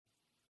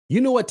You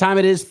know what time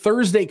it is.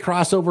 Thursday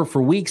crossover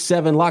for Week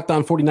 7. Locked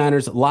On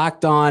 49ers,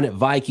 Locked On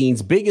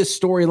Vikings.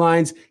 Biggest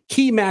storylines,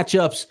 key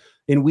matchups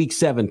in Week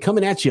 7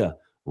 coming at you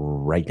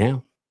right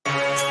now.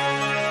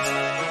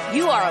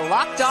 You are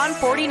Locked On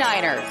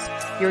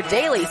 49ers, your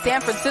daily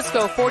San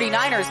Francisco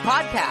 49ers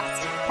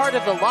podcast, part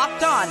of the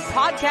Locked On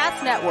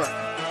Podcast Network,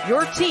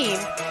 your team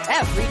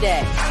every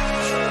day.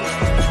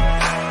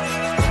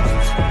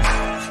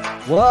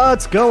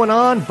 What's going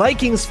on,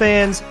 Vikings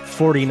fans,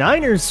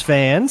 49ers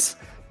fans?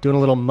 Doing a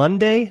little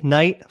Monday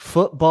Night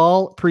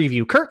Football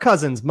preview. Kirk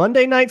Cousins,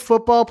 Monday Night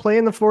Football,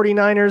 playing the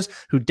 49ers,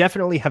 who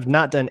definitely have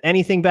not done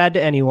anything bad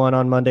to anyone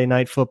on Monday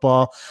Night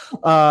Football.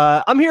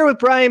 I'm here with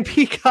Brian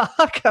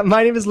Peacock.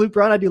 My name is Luke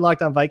Braun. I do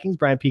Locked On Vikings.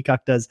 Brian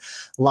Peacock does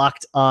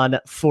Locked On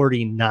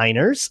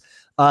 49ers.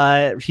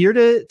 Here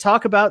to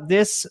talk about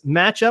this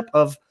matchup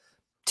of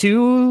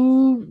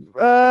two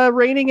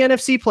reigning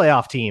NFC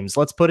playoff teams.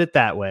 Let's put it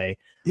that way.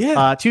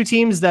 Yeah. Two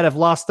teams that have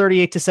lost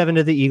 38-7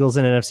 to the Eagles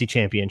in NFC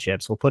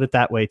championships. We'll put it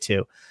that way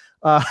too.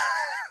 I'm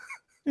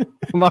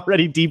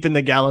already deep in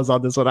the gallows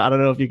on this one. I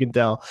don't know if you can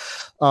tell.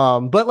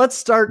 But let's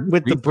start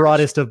with the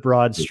broadest of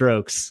broad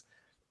strokes.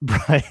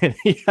 Brian,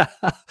 yeah.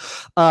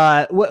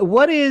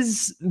 What's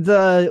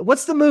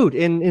the mood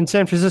in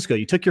San Francisco?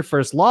 You took your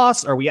first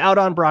loss. Are we out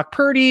on Brock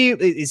Purdy?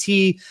 Is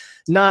he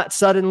not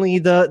suddenly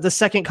the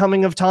second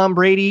coming of Tom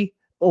Brady?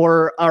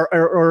 Or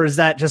is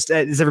that just,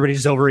 is everybody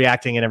just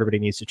overreacting and everybody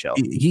needs to chill?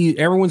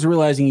 Everyone's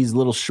realizing he's a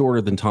little shorter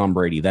than Tom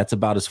Brady. That's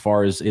about as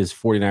far as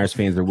 49ers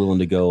fans are willing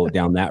to go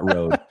down that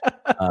road.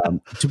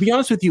 To be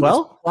honest with you,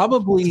 it's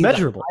probably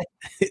measurable.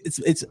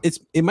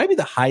 It might be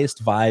the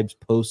highest vibes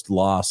post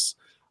loss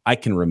I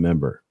can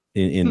remember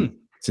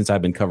since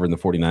I've been covering the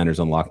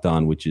 49ers on Locked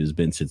On, which has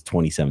been since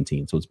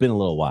 2017. So it's been a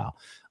little while.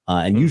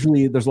 And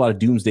usually there's a lot of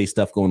doomsday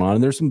stuff going on,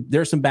 and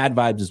there's some bad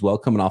vibes as well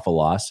coming off a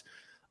loss.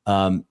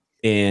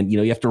 And,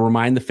 you have to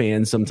remind the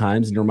fans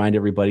sometimes and remind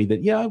everybody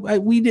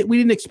that, we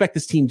didn't expect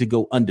this team to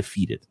go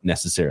undefeated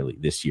necessarily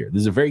this year.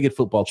 This is a very good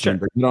football team. Sure.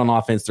 They're good on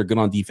offense. They're good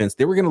on defense.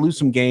 They were going to lose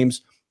some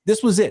games.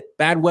 This was it.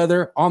 Bad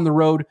weather on the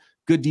road,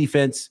 good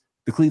defense.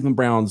 The Cleveland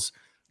Browns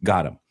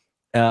got them.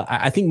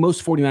 I think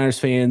most 49ers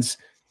fans,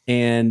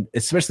 and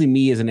especially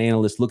me as an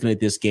analyst looking at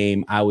this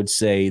game, I would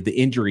say the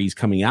injuries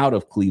coming out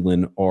of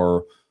Cleveland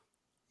were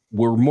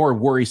more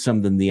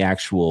worrisome than the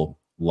actual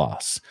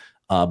loss.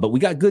 But we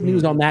got good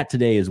news on that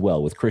today as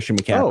well with Christian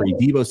McCaffrey,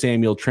 Deebo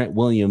Samuel, Trent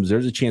Williams.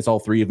 There's a chance all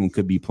three of them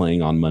could be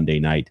playing on Monday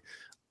night.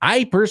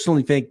 I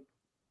personally think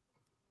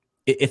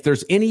if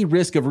there's any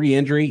risk of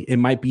re-injury, it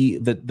might be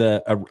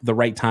the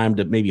right time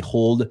to maybe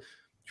hold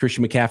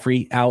Christian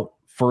McCaffrey out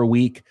for a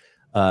week.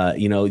 Then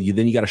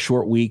you got a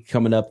short week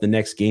coming up, the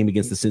next game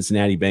against the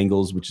Cincinnati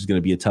Bengals, which is going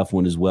to be a tough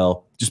one as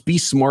well. Just be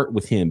smart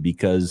with him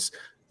because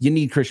you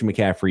need Christian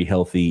McCaffrey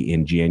healthy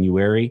in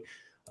January.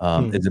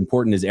 As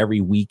important as every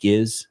week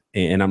is,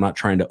 and I'm not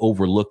trying to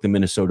overlook the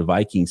Minnesota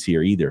Vikings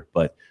here either,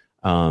 but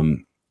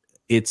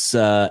it's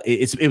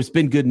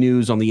been good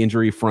news on the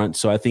injury front.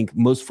 So I think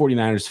most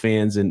 49ers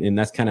fans, and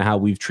that's kind of how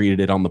we've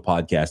treated it on the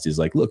podcast, is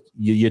like, look,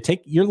 you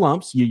take your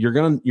lumps,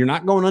 you're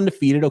not going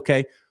undefeated.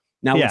 Okay.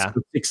 Now let's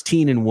go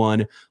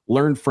 16-1,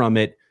 learn from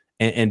it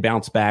and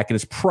bounce back. And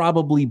it's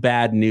probably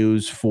bad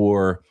news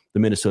for the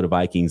Minnesota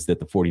Vikings that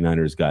the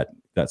 49ers got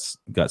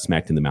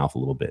smacked in the mouth a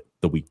little bit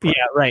the week prior.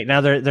 Yeah, right.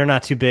 Now they're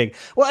not too big.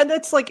 Well, and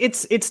that's like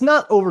it's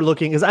not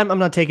overlooking, because I'm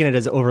not taking it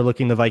as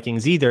overlooking the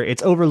Vikings either.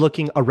 It's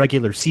overlooking a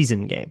regular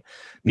season game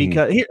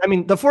because the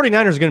 49ers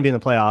are going to be in the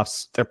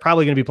playoffs. They're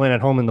probably going to be playing at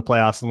home in the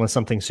playoffs unless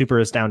something super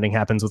astounding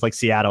happens with like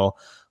Seattle.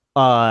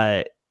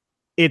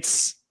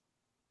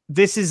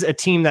 This is a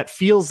team that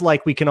feels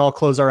like we can all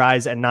close our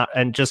eyes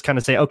and just kind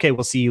of say, okay,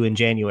 we'll see you in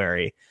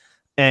January.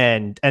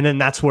 And then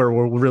that's where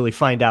we'll really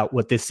find out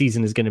what this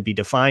season is going to be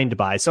defined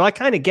by. So I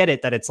kind of get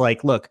it that it's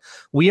like, look,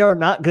 we are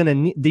not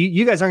going to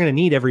you guys aren't going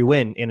to need every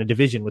win in a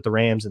division with the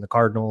Rams and the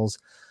Cardinals.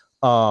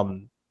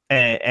 And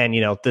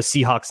the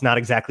Seahawks not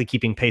exactly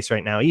keeping pace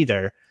right now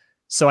either.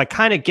 So I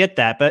kind of get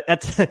that.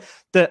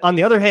 But on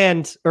the other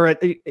hand, or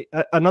at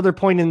another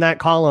point in that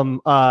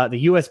column, the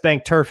US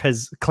Bank turf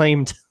has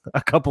claimed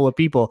a couple of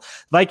people.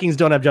 Vikings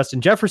don't have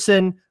Justin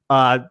Jefferson.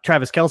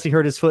 Travis Kelce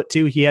hurt his foot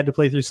too. He had to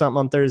play through something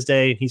on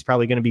Thursday. He's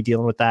probably going to be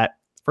dealing with that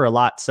for a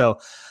lot. So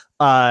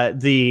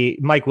the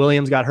Mike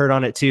Williams got hurt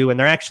on it too, and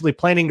they're actually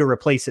planning to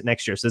replace it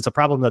next year. So it's a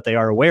problem that they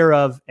are aware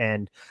of,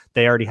 and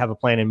they already have a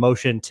plan in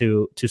motion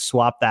to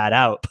swap that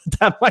out. But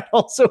that might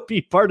also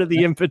be part of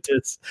the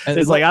impetus.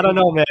 It's like, I don't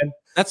know, man.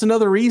 That's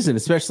another reason,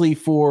 especially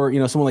for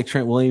someone like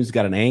Trent Williams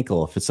got an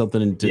ankle. If it's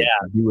something to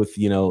do with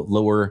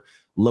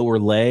lower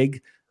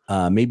leg.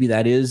 Maybe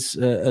that is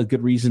a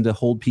good reason to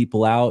hold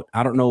people out.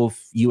 I don't know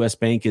if U.S.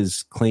 Bank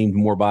has claimed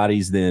more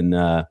bodies than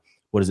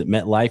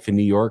MetLife in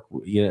New York?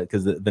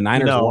 Because the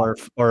Niners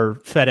or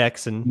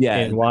FedEx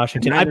in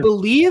Washington. I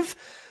believe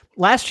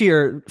last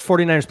year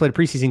 49ers played a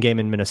preseason game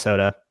in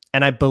Minnesota,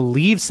 and I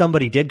believe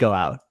somebody did go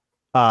out.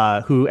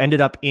 who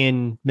ended up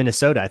in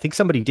Minnesota. I think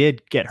somebody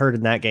did get hurt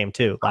in that game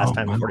too. Last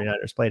time the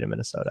 49ers played in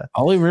Minnesota.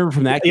 All I remember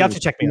from that game, you have to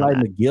check me on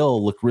that.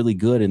 McGill looked really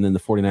good, and then the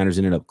 49ers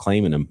ended up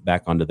claiming him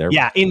back onto their.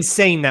 Yeah,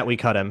 insane that we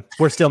cut him.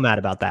 We're still mad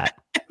about that.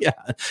 Yeah,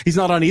 he's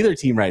not on either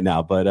team right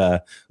now,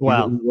 but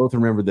wow. We both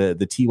remember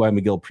the T.Y.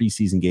 McGill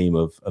preseason game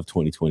of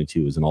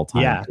 2022 is an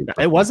all-time. Yeah,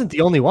 it wasn't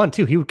the only one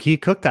too. He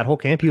cooked that whole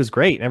camp. He was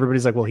great, and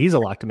everybody's like, "Well, he's a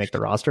lock to make the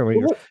roster."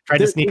 And we tried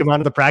to sneak him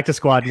onto the practice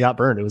squad and got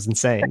burned. It was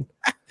insane.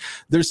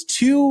 There's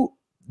two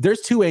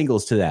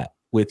angles to that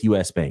with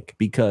US Bank,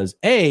 because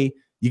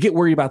you get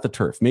worried about the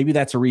turf. Maybe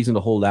that's a reason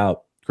to hold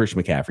out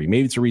Christian McCaffrey.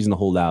 Maybe it's a reason to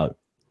hold out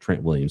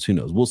Trent Williams. Who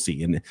knows? We'll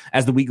see. And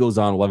as the week goes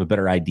on, we'll have a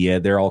better idea.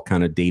 They're all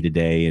kind of day to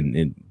day,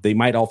 and they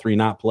might all three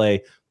not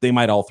play. They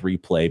might all three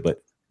play,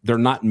 but they're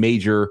not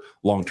major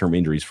long-term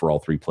injuries for all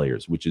three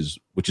players, which is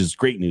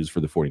great news for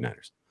the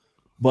 49ers.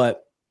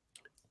 But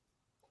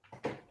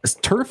as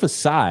turf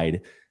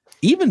aside,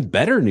 even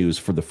better news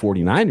for the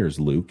 49ers,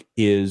 Luke,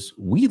 is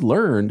we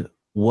learned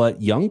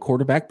what young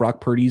quarterback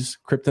Brock Purdy's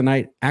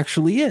kryptonite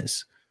actually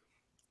is.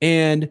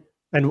 And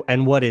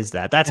what is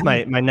that? That's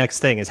my next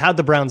thing is, how'd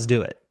the Browns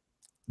do it?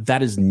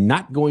 That is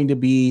not going to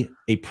be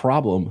a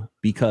problem,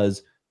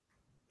 because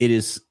it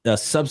is a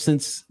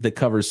substance that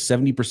covers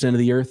 70% of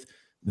the earth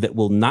that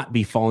will not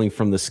be falling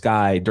from the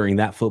sky during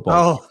that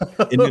football.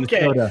 Oh, in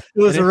Minnesota.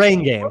 It was a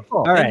rain game.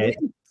 All right.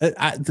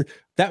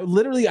 That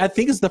literally, I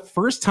think, is the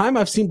first time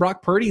I've seen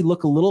Brock Purdy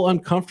look a little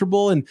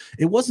uncomfortable. And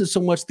it wasn't so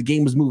much the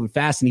game was moving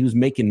fast and he was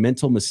making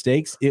mental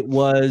mistakes. It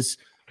was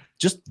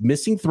just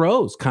missing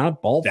throws, kind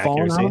of ball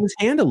falling out of his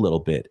hand a little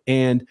bit.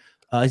 And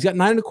he's got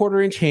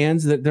 9.25-inch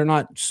hands. That they're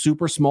not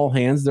super small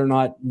hands. They're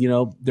not,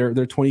 they're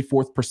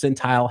 24th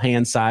percentile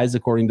hand size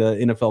according to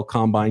NFL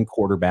Combine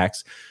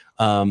quarterbacks.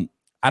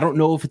 I don't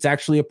know if it's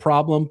actually a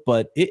problem,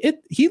 but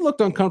he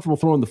looked uncomfortable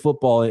throwing the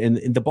football,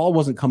 and the ball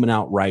wasn't coming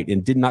out right,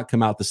 and did not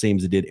come out the same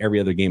as it did every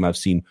other game I've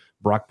seen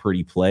Brock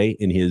Purdy play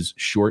in his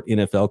short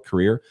NFL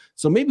career.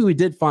 So maybe we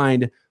did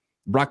find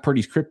Brock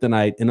Purdy's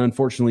kryptonite, and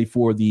unfortunately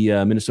for the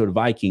Minnesota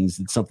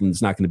Vikings, it's something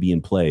that's not going to be in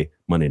play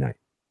Monday night.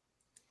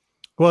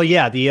 Well,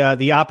 yeah,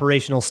 the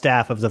operational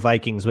staff of the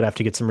Vikings would have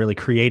to get some really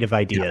creative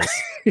ideas.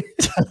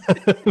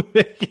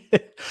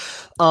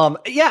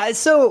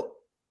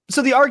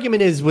 So the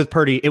argument is with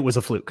Purdy, it was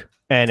a fluke,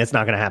 and it's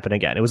not going to happen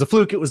again. It was a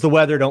fluke. It was the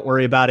weather. Don't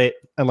worry about it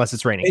unless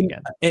it's raining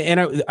again.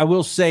 And I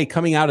will say,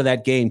 coming out of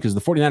that game, because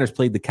the 49ers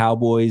played the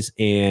Cowboys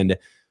and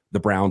the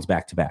Browns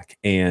back-to-back.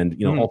 And,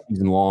 all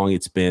season long,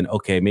 it's been,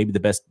 okay, maybe the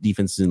best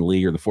defenses in the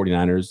league are the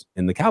 49ers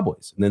and the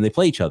Cowboys. And then they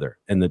play each other.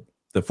 And the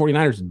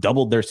 49ers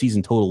doubled their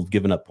season total of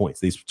giving up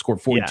points. They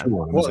scored 42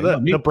 on them. Well,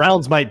 the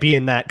Browns might be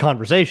in that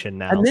conversation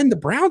now. And then the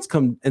Browns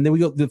come, and then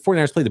the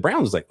 49ers play the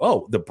Browns. It's like,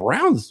 oh, the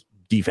Browns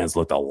defense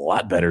looked a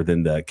lot better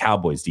than the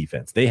Cowboys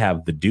defense. They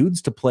have the dudes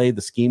to play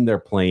the scheme they're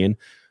playing.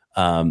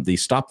 They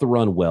stopped the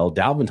run well.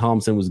 Dalvin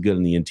Tomlinson was good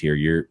in the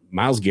interior.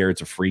 Myles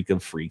Garrett's a freak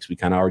of freaks. We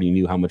kind of already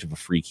knew how much of a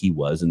freak he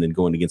was. And then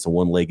going against a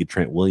one-legged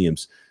Trent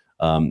Williams,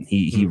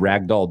 he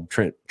ragdolled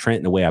Trent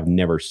in a way I've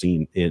never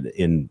seen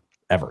in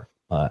ever.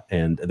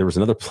 And there was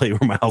another play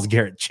where Myles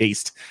Garrett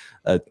chased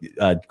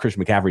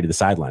Christian McCaffrey to the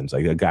sidelines.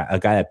 Like a guy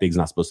that big's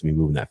not supposed to be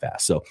moving that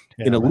fast. So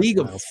in a league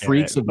of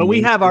freaks, but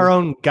we have our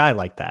own guy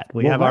like that.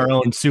 We have our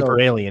own super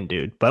alien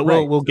dude. But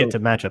we'll get to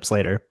matchups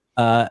later.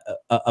 Maybe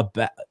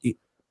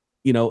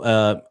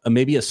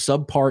a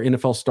subpar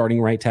NFL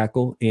starting right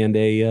tackle and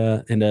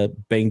a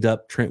banged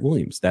up Trent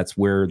Williams. That's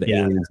where the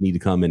aliens need to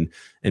come and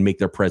make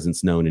their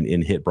presence known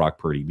and hit Brock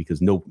Purdy,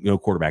 because no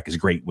quarterback is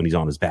great when he's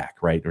on his back,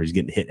 right? Or he's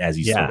getting hit as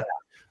he's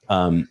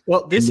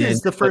this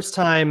is the first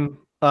time,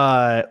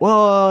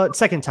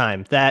 second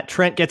time that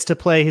Trent gets to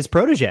play his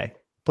protege,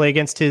 play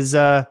against his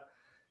little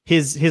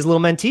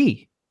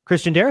mentee,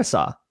 Christian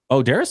Darrisaw.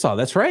 Oh, Darrisaw,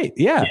 that's right.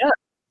 Yeah.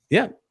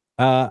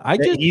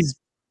 He's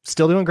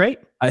still doing great.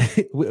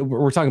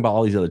 We're talking about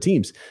all these other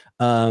teams.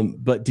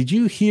 But did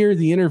you hear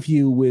the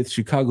interview with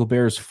Chicago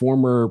Bears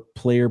former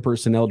player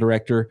personnel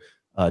director,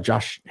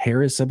 Josh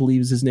Harris, I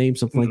believe is his name,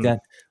 something like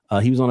that?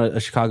 He was on a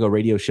Chicago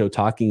radio show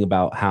talking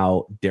about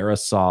how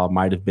Darrisaw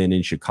might have been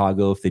in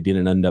Chicago if they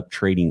didn't end up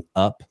trading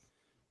up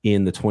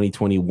in the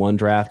 2021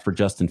 draft for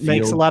Justin Fields.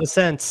 Makes a lot of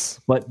sense.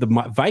 But the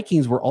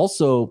Vikings were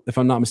also, if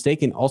I'm not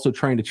mistaken, also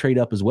trying to trade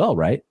up as well,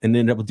 right? And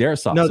ended up with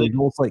Darrisaw. No, so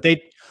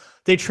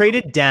they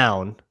traded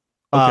down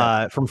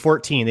from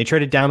 14. They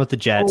traded down with the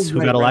Jets,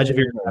 who got Elijah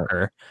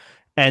Vera,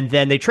 and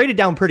then they traded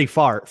down pretty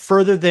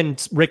further than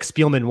Rick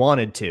Spielman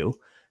wanted to.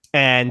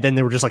 And then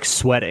they were just like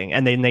sweating,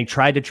 and then they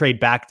tried to trade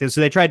back.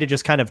 So they tried to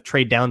just kind of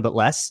trade down, but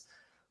less,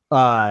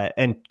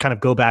 and kind of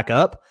go back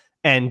up.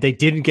 And they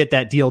didn't get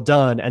that deal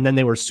done. And then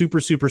they were super,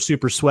 super,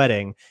 super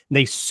sweating. And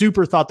they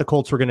super thought the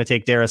Colts were going to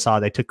take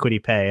Darrisaw. They took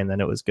Kwity Paye, and then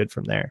it was good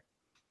from there.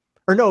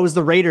 Or no, it was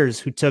the Raiders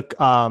who took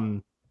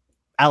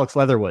Alex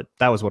Leatherwood.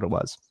 That was what it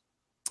was.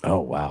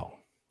 Oh, wow.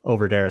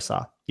 Over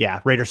Darrisaw.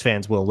 Yeah, Raiders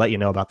fans will let you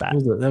know about that.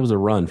 That was a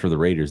run for the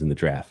Raiders in the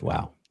draft.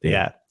 Wow. Damn.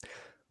 Yeah.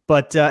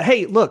 But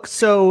hey, look,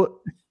 so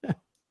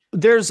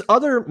There's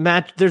other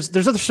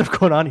other stuff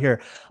going on here.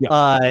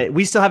 Yeah.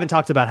 We still haven't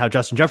talked about how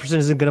Justin Jefferson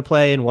isn't going to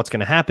play and what's going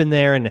to happen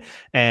there,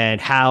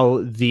 and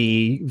how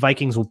the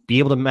Vikings will be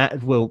able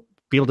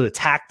to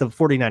attack the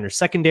 49ers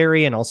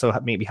secondary, and also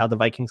maybe how the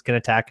Vikings can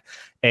attack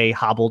a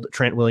hobbled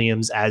Trent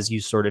Williams, as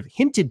you sort of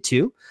hinted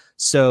to.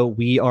 So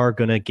we are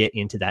going to get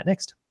into that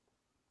next.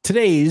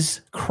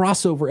 Today's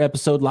crossover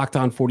episode, Locked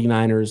On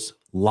 49ers,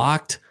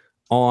 Locked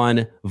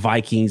On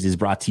Vikings, is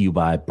brought to you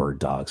by Bird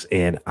Dogs.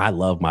 And I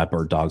love my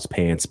Bird Dogs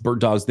pants. Bird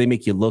Dogs, they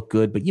make you look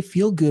good, but you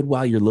feel good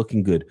while you're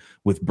looking good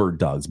with Bird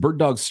Dogs. Bird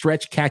Dogs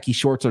stretch khaki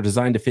shorts are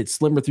designed to fit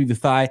slimmer through the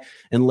thigh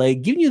and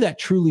leg, giving you that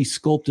truly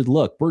sculpted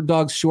look. Bird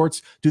Dogs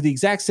shorts do the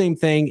exact same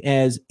thing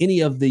as any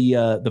of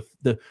the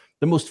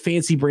most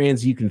fancy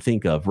brands you can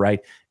think of,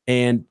 right?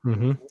 And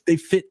they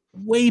fit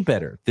way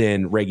better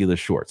than regular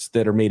shorts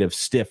that are made of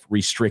stiff,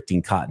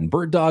 restricting cotton.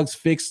 Bird Dogs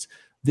fixed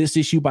this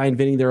issue by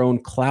inventing their own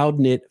cloud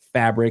knit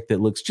fabric that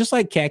looks just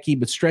like khaki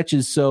but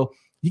stretches, so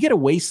you get a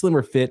way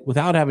slimmer fit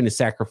without having to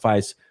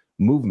sacrifice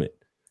movement.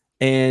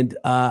 And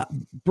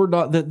Bird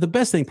Dog, the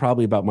best thing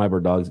probably about my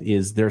Bird Dogs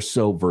is they're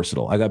so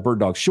versatile. I got Bird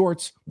Dog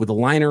shorts with a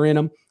liner in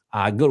them.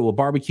 I go to a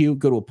barbecue,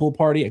 go to a pool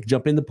party. I can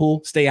jump in the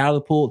pool, stay out of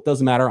the pool. It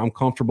doesn't matter. I'm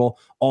comfortable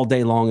all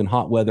day long in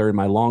hot weather in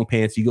my long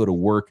pants. You go to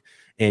work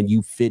and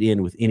you fit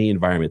in with any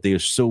environment. They are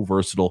so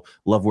versatile.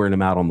 Love wearing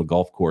them out on the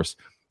golf course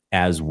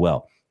as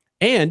well.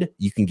 And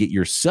you can get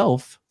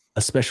yourself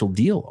a special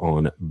deal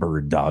on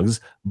Bird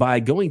Dogs by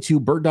going to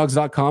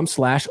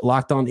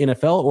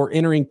birddogs.com/LockedOnNFL or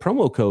entering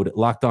promo code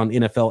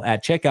LockedOnNFL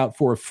at checkout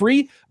for a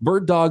free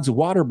Bird Dogs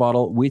water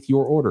bottle with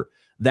your order.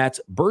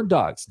 That's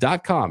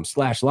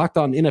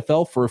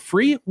birddogs.com/LockedOnNFL for a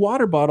free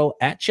water bottle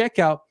at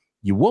checkout.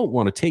 You won't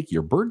want to take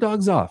your Bird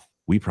Dogs off.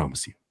 We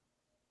promise you.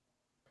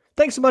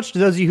 Thanks so much to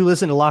those of you who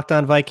listen to Locked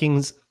On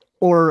Vikings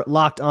or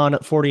Locked On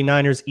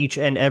 49ers each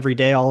and every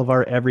day, all of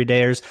our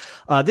everydayers.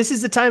 This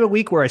is the time of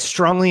week where I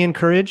strongly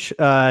encourage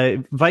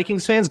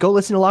Vikings fans, go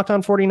listen to Locked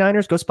On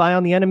 49ers, go spy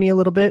on the enemy a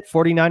little bit.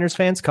 49ers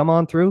fans, come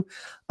on through.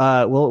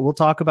 We'll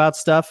talk about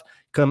stuff.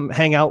 Come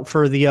hang out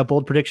for the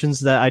bold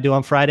predictions that I do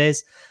on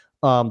Fridays.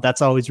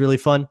 That's always really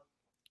fun.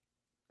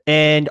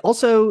 And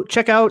also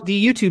check out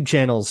the YouTube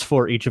channels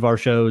for each of our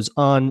shows.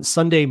 On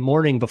Sunday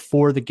morning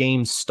before the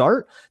games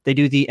start, they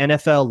do the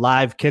NFL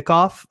live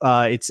kickoff.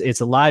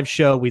 It's a live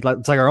show.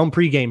 It's like our own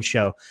pregame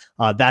show.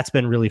 That's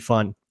been really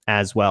fun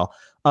as well.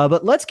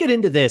 But let's get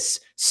into this.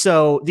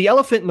 So the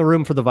elephant in the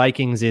room for the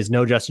Vikings is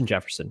no Justin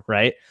Jefferson,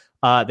 right?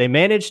 They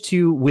managed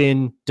to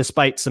win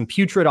despite some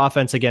putrid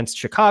offense against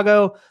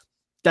Chicago.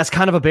 That's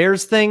kind of a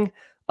Bears thing.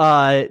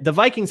 The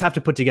Vikings have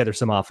to put together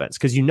some offense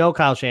because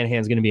Kyle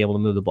Shanahan's going to be able to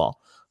move the ball.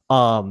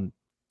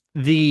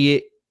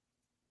 The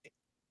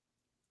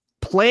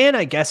plan,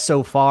 I guess,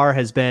 so far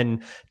has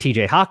been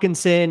TJ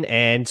Hawkinson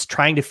and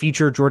trying to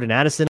feature Jordan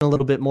Addison a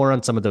little bit more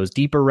on some of those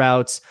deeper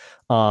routes.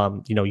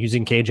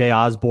 Using KJ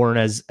Osborne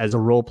as a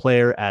role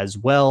player as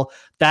well.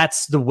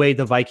 That's the way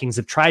the Vikings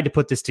have tried to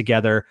put this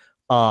together.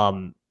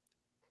 Of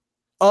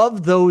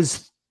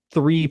those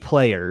three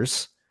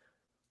players,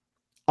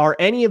 are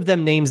any of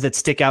them names that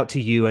stick out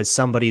to you as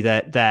somebody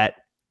that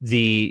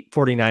the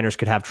 49ers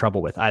could have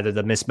trouble with, either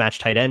the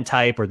mismatched tight end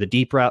type or the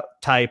deep route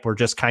type, or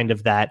just kind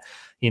of that,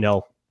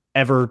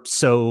 ever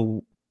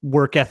so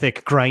work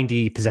ethic,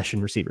 grindy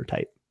possession receiver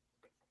type?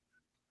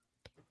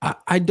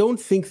 I don't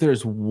think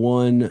there's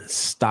one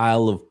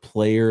style of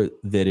player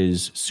that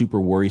is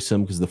super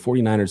worrisome because the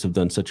 49ers have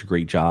done such a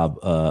great job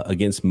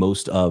against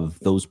most of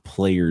those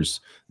players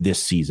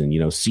this season.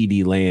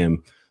 CeeDee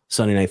Lamb,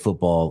 Sunday Night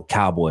Football,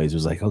 Cowboys,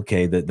 was like,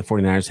 okay, the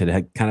 49ers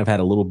had kind of had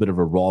a little bit of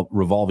a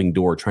revolving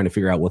door trying to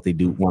figure out what they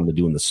wanted to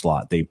do in the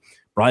slot. They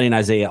brought in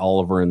Isaiah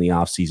Oliver in the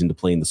offseason to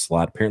play in the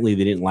slot. Apparently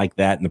they didn't like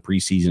that in the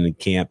preseason and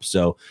camp,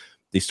 so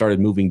they started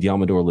moving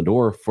Deommodore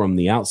Lenoir from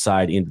the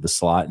outside into the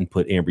slot and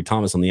put Ambry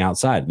Thomas on the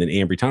outside. And then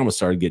Ambry Thomas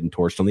started getting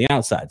torched on the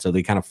outside. So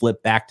they kind of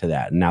flipped back to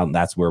that, and now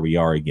that's where we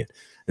are again.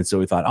 And so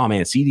we thought, oh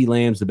man, CeeDee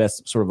Lamb's the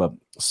best sort of a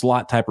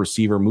slot type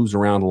receiver, moves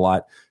around a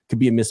lot, could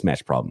be a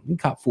mismatch problem. He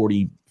caught four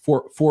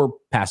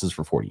passes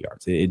for 40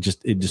 yards. It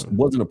just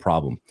wasn't a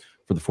problem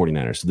for the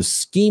 49ers. So the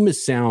scheme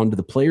is sound.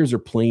 The players are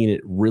playing it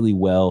really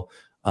well.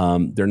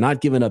 They're not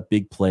giving up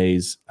big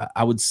plays.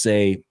 I would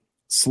say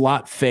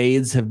slot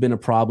fades have been a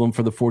problem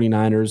for the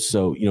 49ers.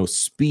 So,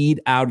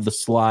 speed out of the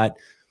slot,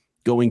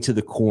 going to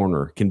the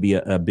corner can be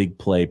a big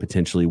play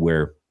potentially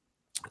where,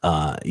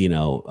 I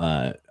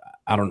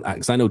don't,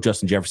 because I know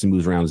Justin Jefferson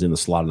moves around is in the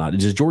slot or not.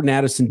 Does Jordan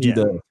Addison do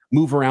the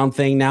move around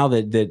thing now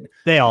that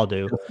they all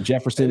do?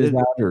 Jefferson is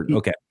out, or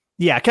okay.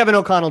 Yeah, Kevin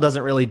O'Connell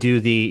doesn't really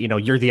do the,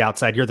 you're the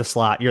outside, you're the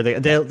slot,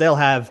 they'll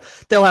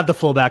have the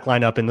fullback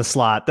line up in the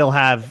slot, they'll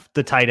have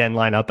the tight end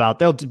line up out,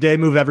 they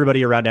move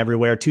everybody around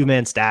everywhere,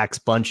 2-man stacks,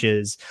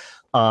 bunches,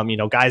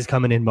 guys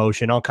coming in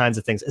motion, all kinds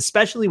of things.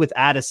 Especially with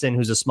Addison,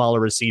 who's a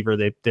smaller receiver,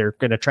 they're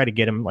going to try to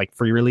get him like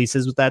free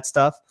releases with that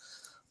stuff.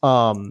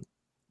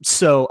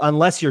 So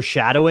unless you're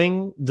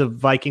shadowing, the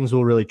Vikings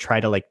will really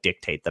try to like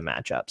dictate the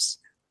matchups.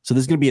 So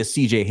there's going to be a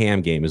CJ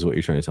Ham game, is what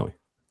you're trying to tell me.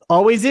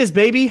 Always is,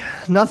 baby.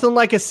 Nothing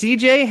like a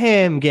CJ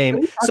Ham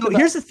game. So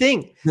here's the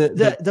thing.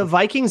 The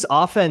Vikings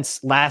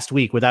offense last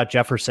week without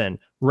Jefferson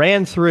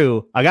ran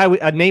through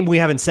a name we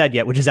haven't said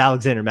yet, which is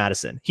Alexander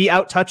Mattison. He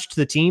outtouched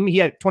the team. He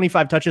had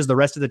 25 touches. The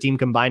rest of the team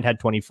combined had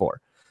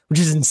 24, which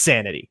is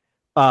insanity.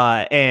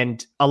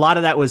 And a lot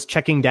of that was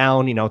checking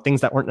down,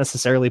 things that weren't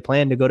necessarily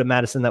planned to go to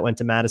Mattison that went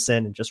to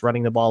Mattison, and just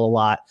running the ball a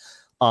lot.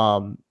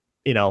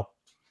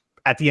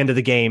 At the end of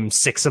the game,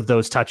 6 of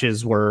those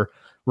touches were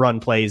run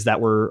plays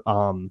that were,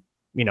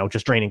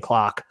 just draining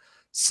clock.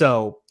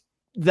 So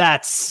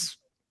that's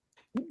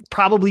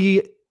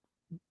probably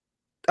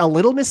a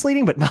little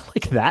misleading, but not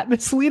like that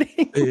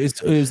misleading.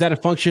 Is that a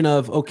function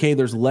of, okay,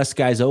 there's less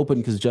guys open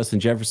because Justin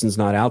Jefferson's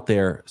not out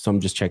there, so I'm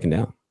just checking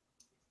down?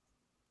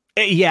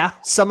 Yeah,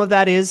 some of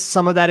that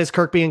is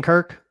Kirk being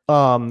Kirk.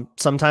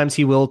 Sometimes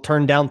he will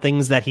turn down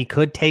things that he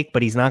could take,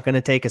 but he's not going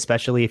to take,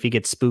 especially if he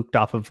gets spooked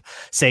off of,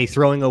 say,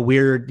 throwing a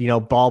weird,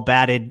 ball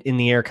batted in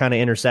the air kind of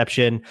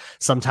interception.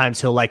 Sometimes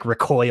he'll like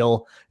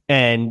recoil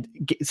and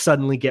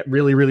suddenly get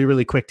really, really,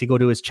 really quick to go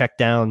to his check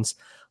downs.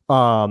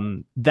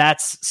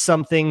 That's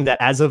something that,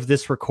 as of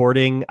this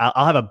recording,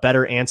 I'll have a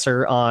better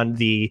answer on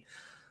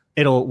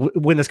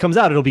when this comes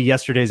out, it'll be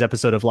yesterday's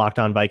episode of Locked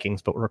On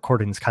Vikings, but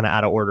recording is kind of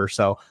out of order.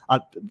 So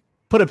I'll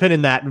put a pin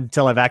in that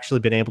until I've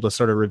actually been able to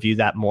sort of review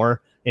that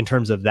more in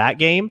terms of that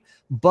game.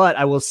 But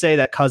I will say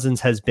that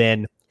Cousins has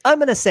been, I'm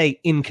going to say,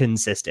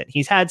 inconsistent.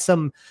 He's had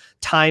some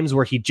times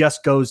where he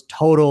just goes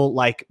total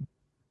like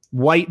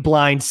white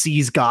blind,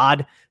 sees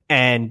God,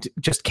 and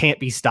just can't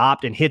be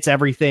stopped and hits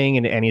everything.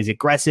 And he's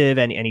aggressive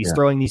and he's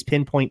throwing these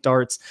pinpoint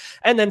darts.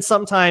 And then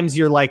sometimes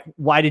you're like,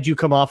 why did you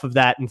come off of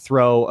that and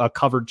throw a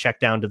covered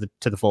check down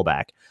to the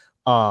fullback?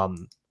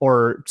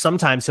 Or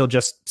sometimes he'll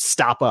just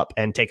stop up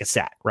and take a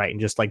sack, right?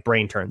 And just like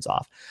brain turns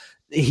off.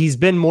 He's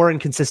been more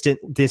inconsistent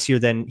this year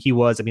than he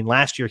was. I mean,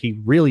 last year he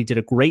really did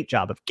a great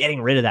job of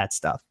getting rid of that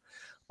stuff.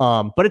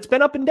 But it's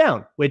been up and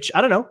down, which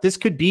I don't know. This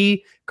could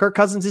be Kirk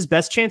Cousins'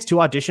 best chance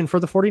to audition for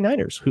the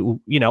 49ers,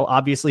 who,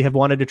 obviously have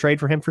wanted to trade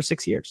for him for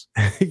 6 years.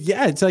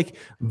 Yeah, it's like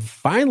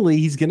finally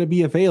he's going to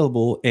be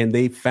available, and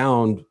they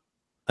found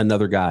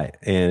another guy.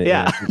 And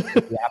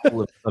the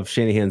apple of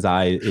Shanahan's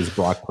eye is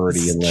Brock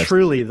Purdy.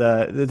 Truly,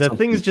 the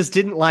things just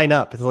didn't line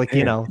up. It's like,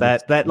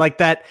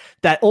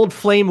 that old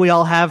flame we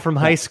all have from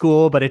high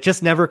school, but it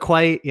just never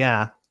quite.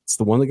 Yeah, it's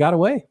the one that got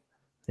away.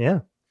 Yeah.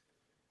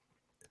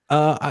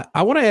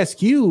 I want to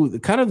ask you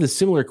kind of the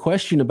similar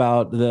question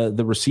about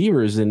the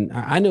receivers. And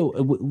I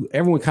know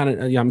everyone kind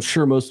of, I'm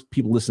sure most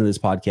people listening to this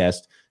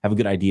podcast have a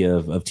good idea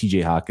of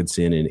TJ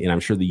Hawkinson, and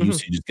I'm sure the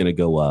usage is going to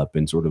go up,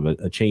 and sort of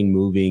a chain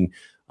moving,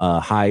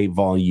 high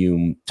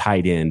volume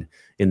tight end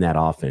in that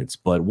offense.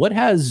 But what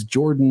has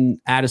Jordan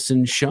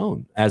Addison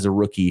shown as a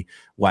rookie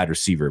wide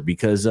receiver?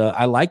 Because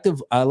I like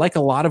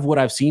a lot of what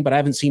I've seen, but I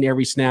haven't seen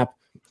every snap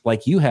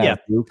like you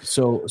have, Luke.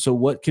 So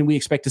what can we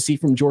expect to see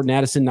from Jordan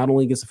Addison, not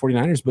only against the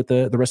 49ers, but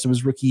the rest of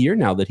his rookie year,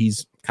 now that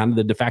he's kind of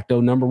the de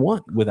facto number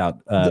one without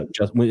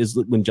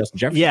when Justin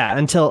Jefferson? Yeah,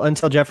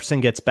 until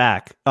Jefferson gets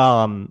back.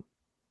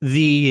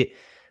 The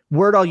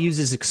word I'll use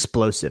is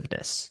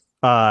explosiveness.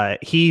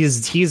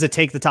 He's a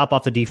take the top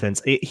off the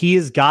defense. He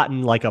has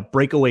gotten like a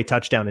breakaway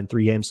touchdown in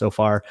 3 games so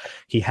far.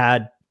 He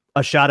had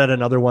a shot at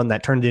another one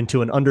that turned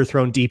into an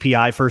underthrown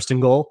DPI first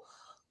and goal.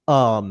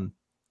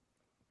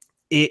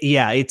 He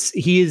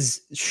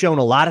has shown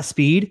a lot of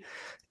speed,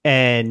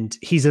 and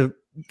he's a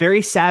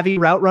very savvy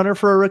route runner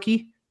for a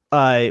rookie.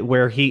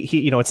 Where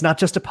he it's not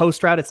just a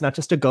post route, it's not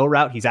just a go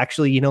route. He's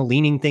actually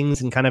leaning things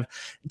and kind of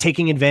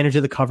taking advantage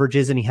of the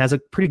coverages, and he has a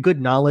pretty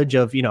good knowledge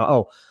of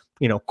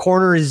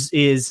corner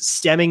is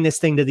stemming this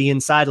thing to the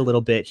inside a little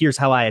bit. Here's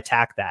how I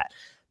attack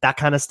that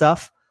kind of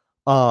stuff.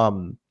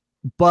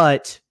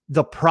 But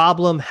the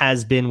problem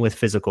has been with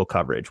physical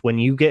coverage. When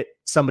you get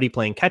somebody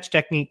playing catch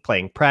technique,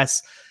 playing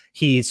press,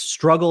 he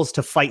struggles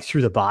to fight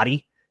through the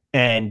body,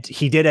 and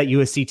he did at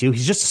USC too.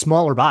 He's just a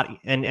smaller body,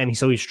 and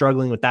so he's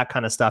struggling with that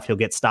kind of stuff. He'll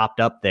get stopped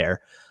up there.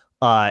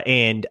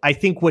 And I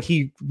think what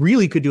he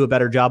really could do a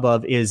better job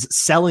of is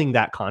selling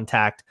that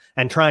contact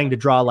and trying to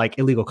draw like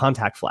illegal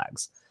contact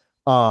flags.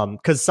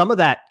 Because some of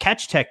that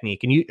catch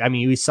technique, and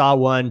you saw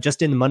one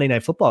just in the Monday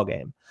Night Football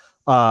game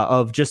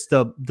of just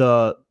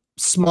the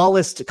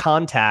smallest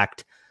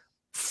contact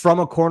from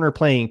a corner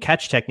playing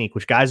catch technique,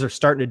 which guys are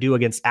starting to do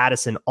against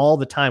Addison all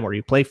the time, where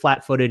you play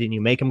flat-footed and you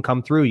make them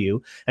come through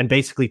you and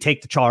basically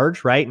take the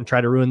charge, right, and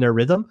try to ruin their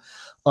rhythm.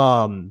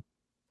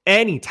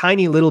 Any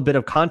tiny little bit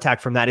of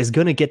contact from that is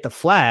going to get the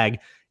flag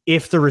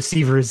if the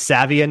receiver is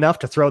savvy enough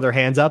to throw their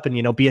hands up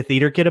and be a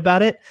theater kid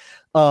about it.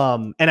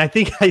 And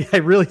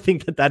I really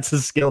think that that's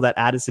a skill that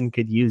Addison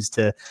could use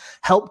to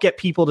help get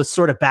people to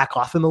sort of back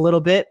off him a little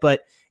bit.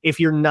 But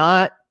if you're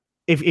not,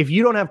 if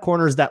you don't have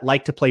corners that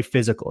like to play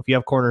physical, if you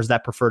have corners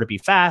that prefer to be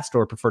fast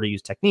or prefer to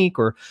use technique,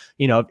 or,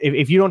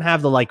 if you don't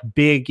have the like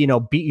big,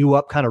 beat you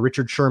up kind of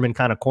Richard Sherman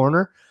kind of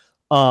corner,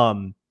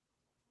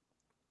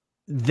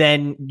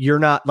 then you're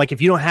not like,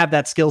 if you don't have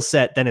that skill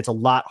set, then it's a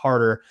lot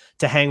harder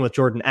to hang with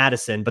Jordan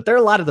Addison. But there are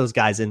a lot of those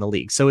guys in the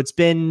league. So it's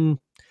been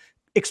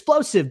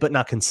explosive, but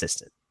not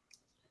consistent.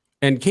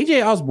 And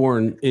KJ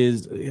Osborne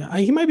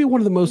he might be one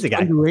of the most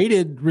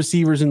underrated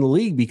receivers in the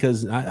league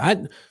because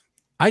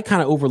I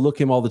kind of overlook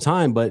him all the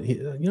time, but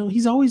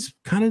he's always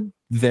kind of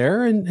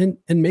there and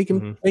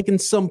making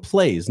some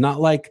plays. Not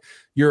like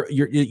you're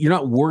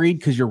not worried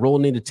because you're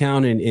rolling into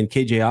town and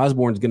KJ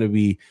Osborne is going to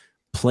be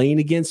playing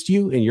against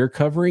you and you're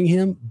covering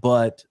him.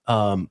 But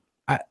I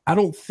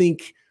don't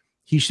think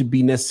he should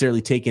be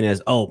necessarily taken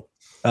as,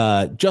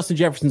 Justin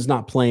Jefferson's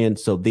not playing,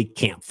 so they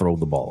can't throw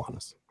the ball on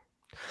us.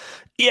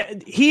 Yeah,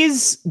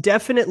 he's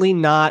definitely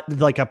not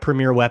like a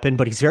premier weapon,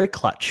 but he's very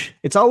clutch.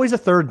 It's always a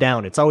third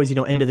down. It's always,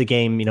 end of the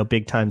game,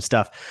 big time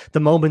stuff. The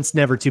moment's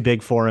never too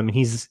big for him.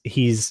 He's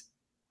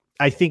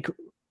I think,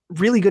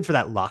 really good for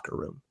that locker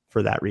room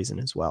for that reason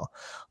as well.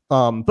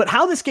 But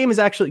how this game is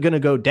actually going to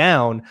go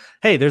down,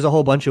 hey, there's a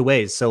whole bunch of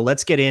ways. So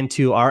let's get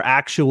into our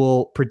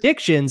actual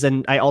predictions.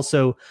 And I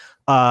also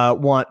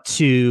want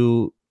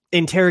to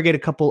interrogate a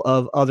couple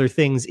of other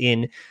things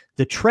in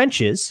the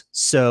trenches.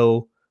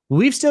 So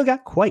we've still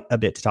got quite a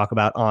bit to talk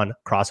about on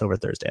Crossover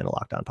Thursday on the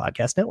Locked On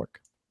Podcast Network.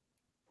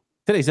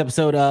 Today's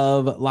episode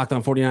of Locked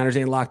On 49ers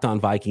and Locked On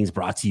Vikings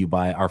brought to you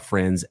by our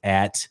friends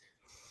at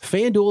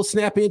FanDuel.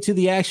 Snap into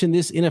the action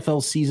this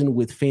NFL season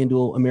with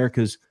FanDuel,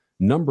 America's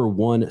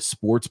 #1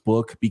 sports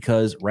book,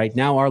 because right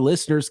now our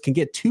listeners can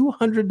get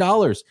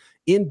 $200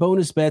 in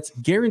bonus bets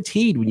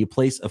guaranteed when you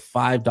place a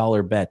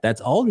 $5 bet.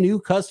 That's all new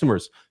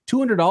customers.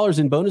 $200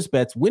 in bonus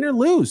bets, win or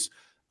lose.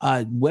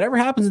 Whatever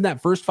happens in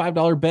that first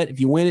 $5 bet, if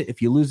you win it,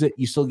 if you lose it,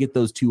 you still get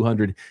those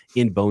 $200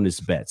 in bonus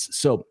bets.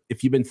 So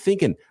if you've been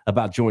thinking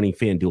about joining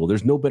FanDuel,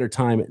 there's no better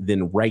time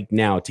than right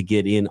now to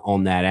get in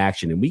on that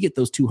action. And we get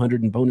those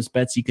 $200 in bonus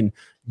bets. You can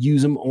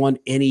use them on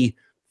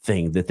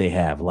anything that they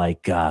have,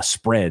 like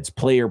spreads,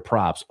 player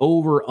props,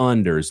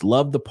 over-unders.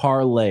 Love the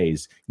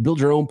parlays.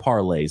 Build your own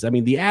parlays. I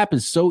mean, the app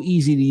is so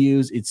easy to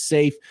use. It's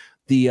safe.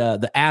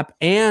 The app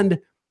and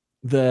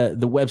the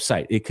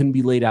website, it couldn't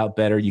be laid out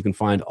better. You can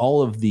find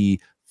all of the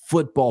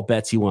football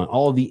bets you want,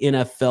 all of the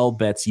NFL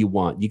bets you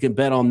want. You can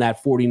bet on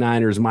that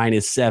 49ers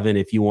 -7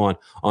 if you want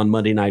on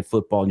Monday Night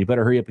Football. And you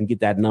better hurry up and get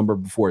that number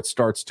before it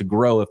starts to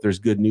grow if there's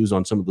good news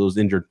on some of those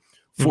injured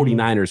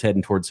 49ers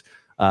heading towards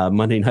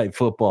Monday Night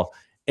Football.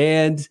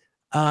 And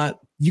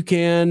you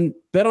can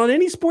bet on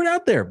any sport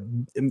out there.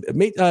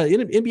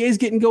 NBA is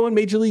getting going.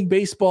 Major League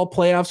Baseball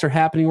playoffs are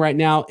happening right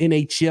now.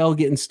 NHL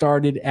getting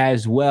started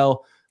as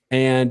well.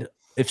 And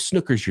if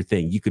snooker's your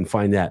thing, you can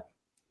find that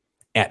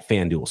at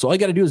FanDuel. So all you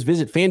got to do is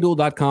visit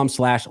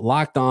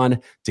FanDuel.com/lockedon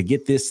to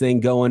get this thing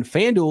going.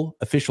 FanDuel,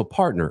 official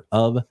partner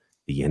of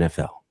the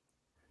NFL.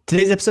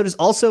 Today's episode is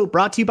also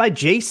brought to you by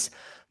Jace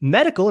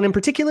Medical, and in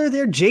particular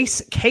their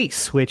Jace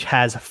case, which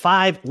has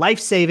 5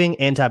 life-saving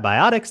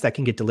antibiotics that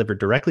can get delivered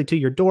directly to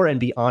your door and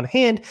be on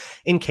hand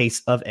in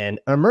case of an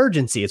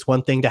emergency. It's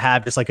one thing to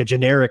have just like a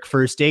generic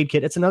first aid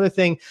kit. It's another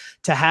thing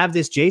to have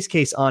this Jace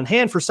case on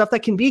hand for stuff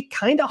that can be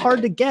kind of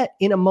hard to get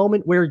in a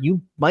moment where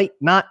you might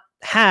not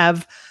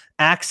have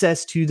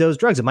access to those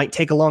drugs. It might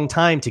take a long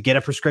time to get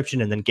a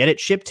prescription and then get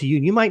it shipped to you.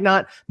 You might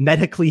not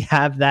medically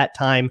have that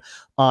time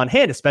on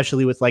hand,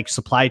 especially with like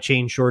supply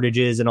chain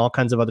shortages and all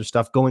kinds of other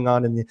stuff going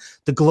on in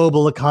the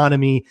global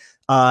economy.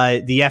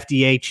 The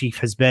FDA chief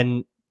has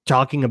been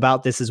talking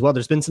about this as well.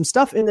 There's been some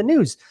stuff in the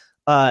news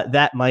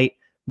that might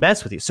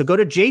mess with you. So go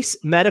to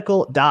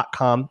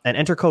jacemedical.com and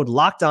enter code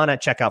LOCKEDON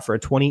at checkout for a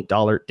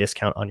 $20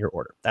 discount on your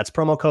order. That's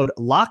promo code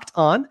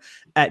LOCKEDON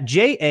at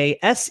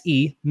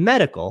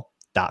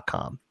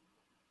JASEmedical.com.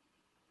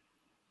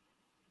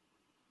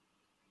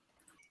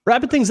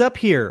 Wrapping things up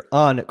here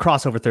on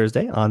Crossover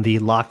Thursday on the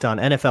Locked On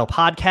NFL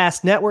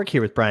Podcast Network,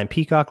 here with Brian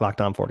Peacock, Locked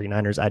On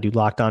 49ers. I do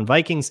Locked On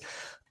Vikings.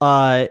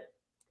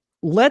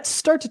 Let's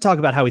start to talk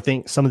about how we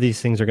think some of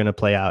these things are going to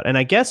play out. And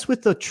I guess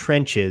with the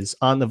trenches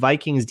on the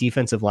Vikings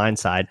defensive line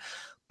side,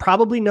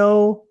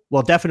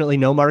 definitely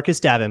no Marcus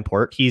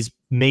Davenport. He's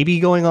maybe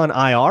going on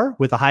IR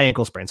with a high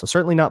ankle sprain, so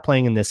certainly not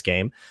playing in this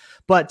game.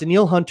 But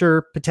Danielle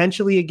Hunter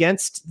potentially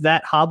against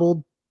that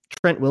hobbled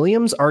Trent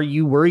Williams. Are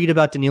you worried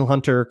about Danielle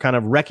Hunter kind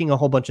of wrecking a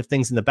whole bunch of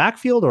things in the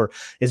backfield, or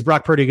is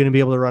Brock Purdy going to be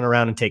able to run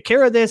around and take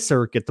care of this,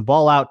 or get the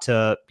ball out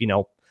to,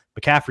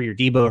 McCaffrey or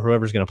Debo or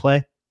whoever's going to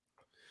play?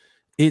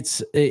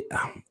 It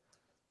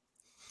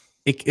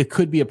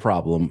could be a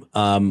problem.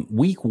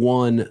 Week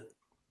 1,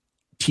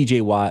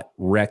 TJ Watt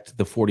wrecked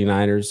the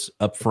 49ers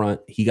up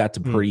front. He got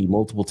to Purdy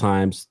multiple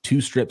times, 2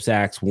 strip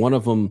sacks. One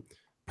of them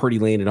Purdy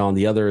landed on,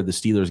 the other the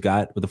Steelers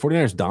got, but the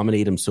 49ers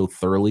dominated him so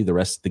thoroughly the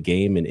rest of the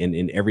game, and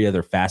in every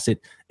other facet,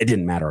 it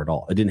didn't matter at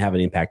all. It didn't have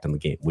an impact on the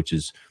game, which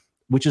is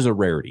a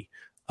rarity.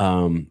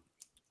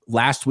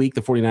 Last week,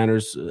 the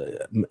 49ers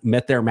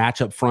met their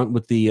match up front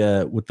with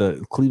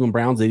the Cleveland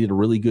Browns. They did a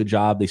really good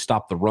job. They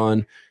stopped the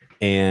run,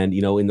 and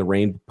in the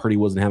rain, Purdy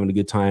wasn't having a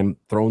good time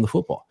throwing the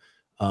football.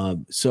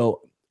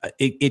 So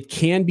it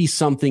can be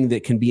something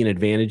that can be an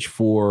advantage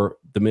for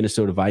the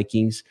Minnesota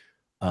Vikings.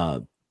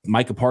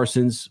 Micah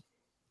Parsons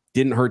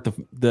didn't hurt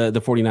the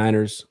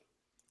 49ers.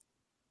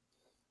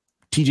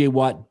 TJ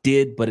Watt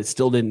did, but it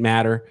still didn't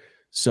matter.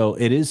 So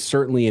it is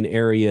certainly an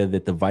area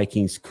that the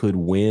Vikings could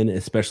win,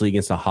 especially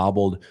against a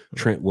hobbled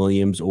Trent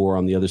Williams or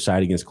on the other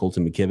side against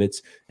Colton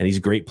McKivitz. And he's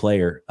a great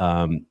player.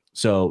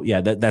 So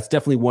yeah, that's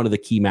definitely one of the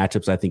key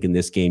matchups, I think, in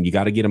this game. You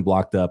got to get him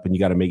blocked up, and you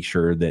got to make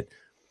sure that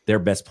their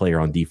best player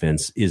on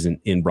defense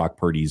isn't in Brock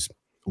Purdy's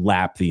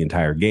lap the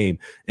entire game.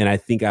 And I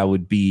think I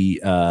would be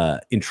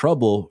in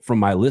trouble from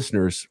my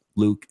listeners,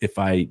 Luke, if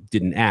I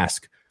didn't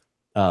ask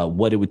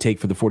what it would take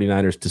for the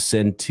 49ers to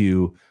send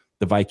to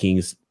the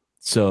Vikings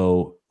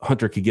so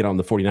Hunter could get on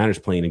the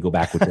 49ers plane and go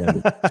back with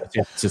them to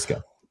San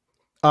Francisco.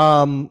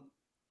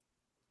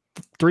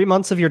 3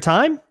 months of your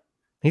time?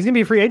 He's going to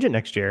be a free agent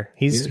next year.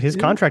 His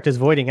contract is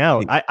voiding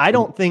out. I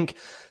don't think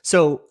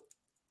so.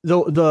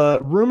 The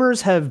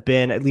rumors have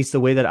been, at least the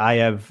way that I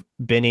have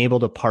been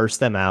able to parse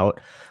them out,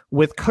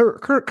 with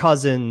Kirk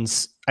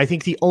Cousins, I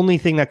think the only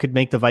thing that could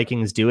make the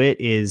Vikings do it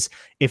is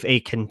if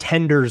a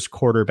contender's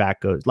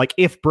quarterback goes, like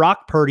if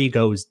Brock Purdy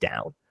goes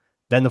down,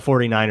 then the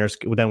 49ers,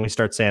 then we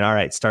start saying, all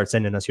right, start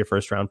sending us your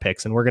first round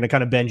picks, and we're going to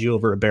kind of bend you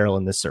over a barrel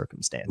in this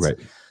circumstance. Right.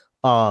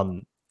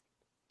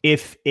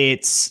 If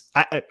it's,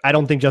 I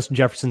don't think Justin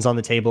Jefferson's on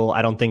the table.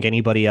 I don't think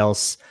anybody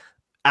else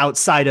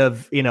outside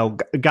of,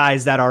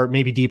 guys that are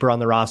maybe deeper on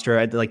the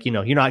roster, like,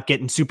 you're not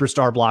getting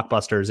superstar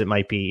blockbusters. It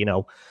might be,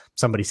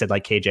 somebody said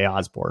like KJ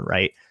Osborne,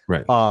 right?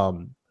 Right.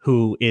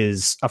 Who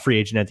is a free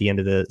agent at the end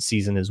of the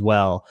season as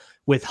well.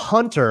 With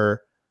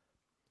Hunter,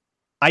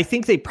 I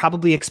think they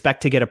probably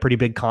expect to get a pretty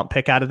big comp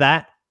pick out of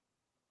that.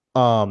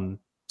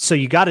 So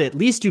you got to at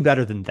least do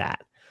better than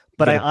that.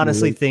 But I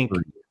honestly think,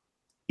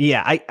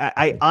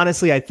 I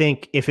honestly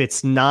think if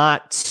it's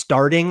not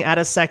starting at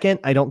a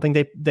second, I don't think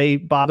they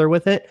bother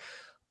with it.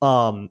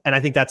 And I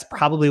think that's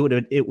probably what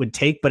it would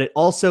take. But it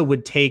also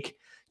would take,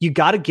 you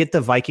got to get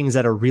the Vikings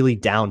at a really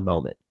down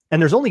moment.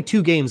 And there's only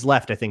 2 games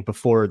left, I think,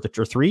 before the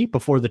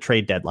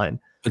trade deadline.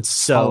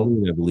 It's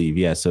Halloween, I believe.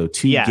 Yeah. So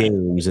 2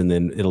 games, and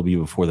then it'll be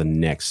before the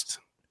next.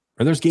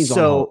 Or there's games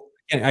on.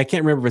 I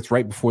can't remember if it's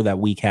right before that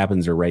week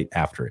happens or right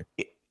after it.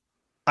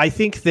 I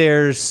think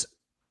there's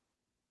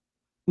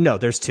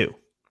 2.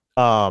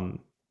 But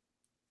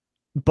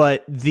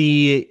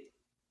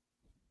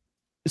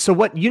so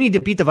what you need to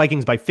beat the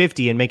Vikings by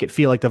 50 and make it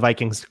feel like the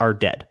Vikings are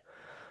dead.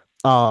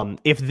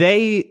 If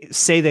they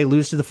say they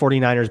lose to the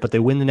 49ers, but they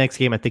win the next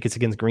game, I think it's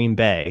against Green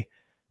Bay,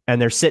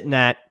 and they're sitting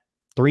at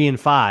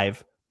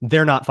 3-5,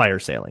 they're not fire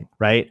sailing,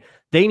 right?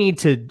 They need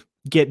to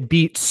get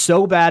beat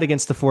so bad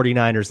against the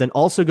 49ers, then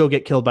also go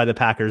get killed by the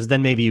Packers.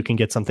 Then maybe you can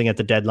get something at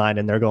the deadline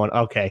and they're going,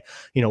 okay,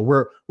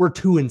 we're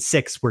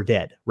 2-6, we're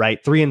dead,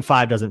 right?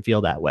 3-5 doesn't feel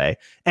that way.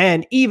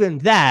 And even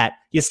that,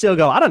 you still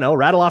go, I don't know,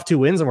 rattle off 2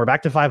 wins and we're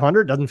back to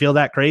 500. Doesn't feel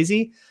that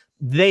crazy.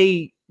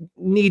 They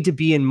need to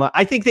be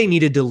I think they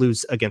needed to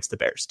lose against the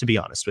Bears, to be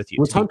honest with you,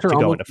 was Hunter to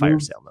go into fire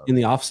sale mode in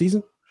the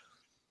offseason?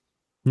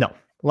 No,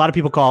 a lot of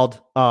people called.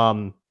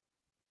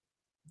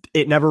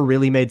 It never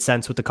really made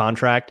sense with the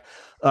contract.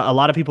 A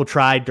lot of people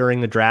tried during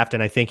the draft,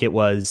 and I think it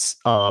was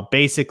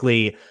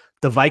basically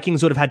the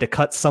Vikings would have had to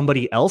cut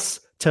somebody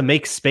else to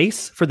make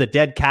space for the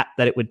dead cap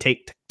that it would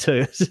take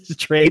to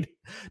trade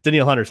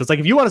Danielle Hunter. So it's like,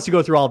 if you want us to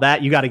go through all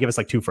that, you got to give us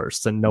like 2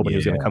 firsts, and nobody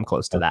was going to come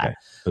close to that.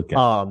 Okay.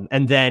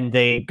 And then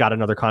they got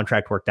another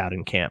contract worked out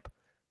in camp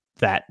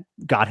that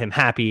got him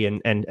happy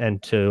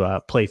and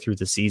to play through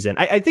the season.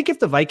 I think if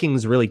the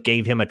Vikings really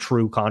gave him a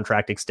true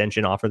contract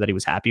extension offer that he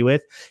was happy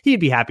with,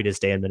 he'd be happy to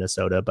stay in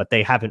Minnesota, but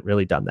they haven't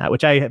really done that,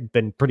 which I have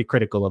been pretty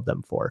critical of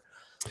them for.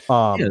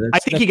 I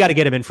think you got to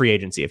get him in free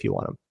agency if you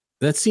want him.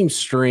 That seems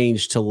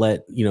strange to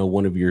let,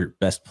 one of your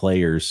best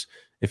players,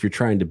 if you're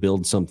trying to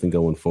build something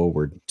going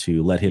forward,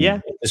 to let him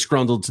get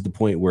disgruntled to the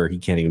point where he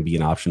can't even be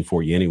an option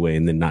for you anyway,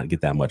 and then not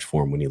get that much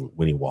for him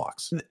when he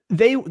walks.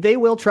 They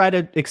will try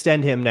to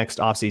extend him next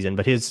offseason,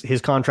 but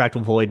his contract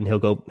will void and he'll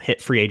go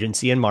hit free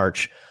agency in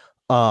March.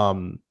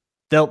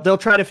 They'll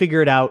try to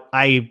figure it out.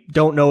 I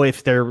don't know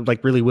if they're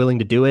like really willing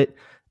to do it.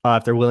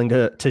 If they're willing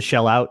to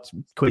shell out.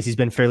 Kwesi's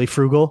been fairly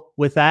frugal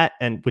with that,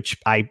 and which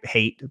I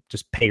hate.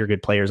 Just pay your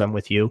good players. I'm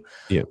with you.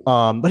 Yeah.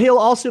 But he'll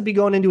also be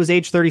going into his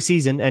age 30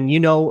 season, and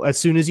as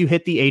soon as you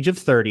hit the age of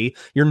 30,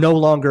 you're no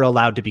longer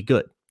allowed to be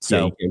good.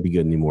 So you can't be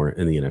good anymore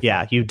in the NFL.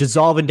 Yeah, you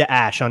dissolve into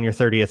ash on your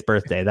 30th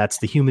birthday. That's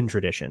the human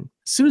tradition.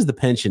 As soon as the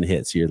pension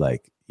hits, you're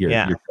like, you're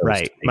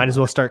right. Might as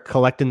well start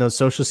collecting those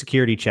Social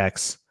Security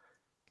checks,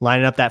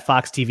 lining up that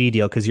Fox TV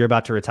deal because you're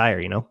about to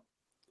retire.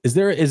 Is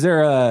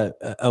there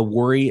a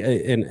worry,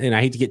 and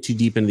I hate to get too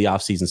deep into the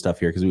offseason stuff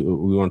here because we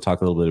want to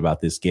talk a little bit about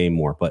this game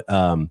more, but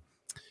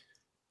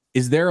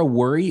is there a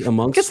worry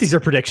amongst... I guess these are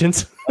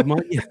predictions.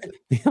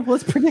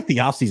 Let's predict the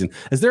offseason.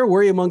 Is there a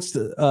worry amongst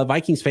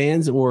Vikings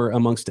fans or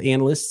amongst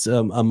analysts,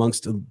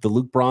 amongst the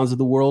Luke Brons of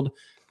the world,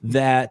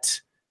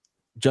 that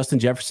Justin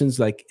Jefferson's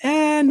like,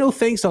 no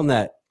thanks on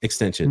that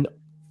extension?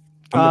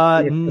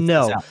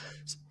 No.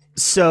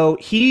 So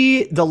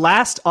the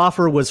last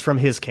offer was from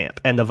his camp,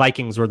 and the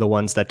Vikings were the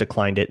ones that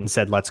declined it and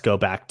said, let's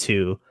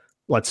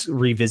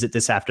revisit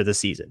this after the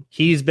season.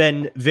 He's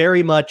been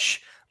very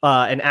much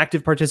an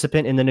active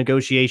participant in the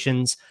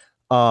negotiations.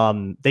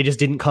 They just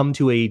didn't come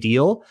to a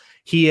deal.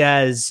 He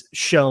has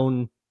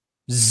shown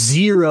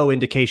zero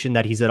indication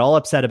that he's at all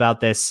upset about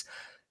this.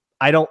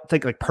 I don't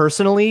think, like,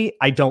 personally,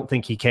 I don't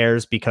think he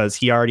cares because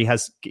he already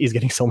is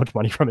getting so much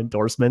money from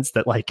endorsements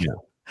that, like,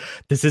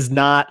 this is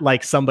not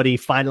like somebody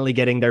finally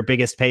getting their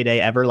biggest payday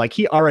ever. Like,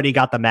 he already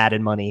got the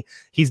Madden money.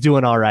 He's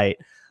doing all right.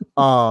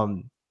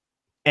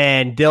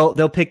 And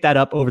they'll pick that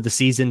up over the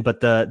season, but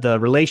the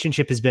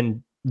relationship has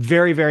been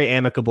very, very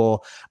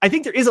amicable. I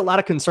think there is a lot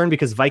of concern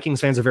because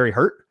Vikings fans are very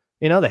hurt.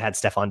 You know, they had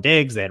Stephon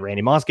Diggs, they had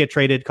Randy Moss get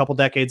traded a couple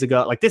decades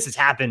ago. Like, this has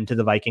happened to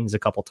the Vikings a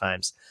couple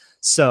times.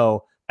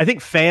 So I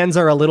think fans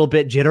are a little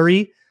bit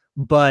jittery,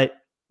 but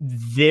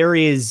there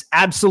is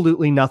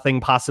absolutely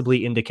nothing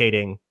possibly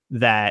indicating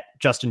that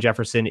Justin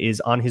Jefferson is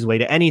on his way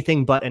to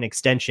anything but an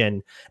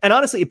extension. And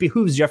honestly, it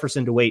behooves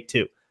Jefferson to wait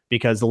too,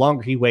 because the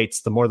longer he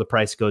waits, the more the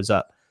price goes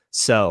up.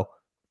 So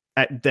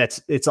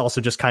it's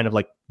also just kind of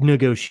like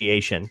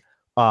negotiation.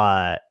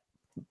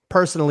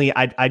 Personally,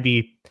 I'd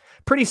be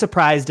pretty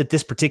surprised at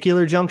this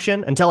particular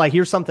junction until I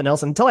hear something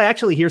else, until I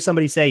actually hear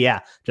somebody say, yeah,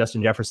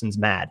 Justin Jefferson's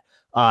mad.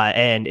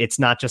 And it's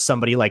not just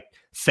somebody like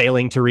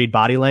failing to read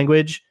body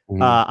language.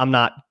 I'm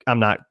not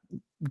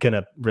going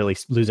to really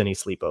lose any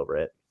sleep over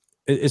it.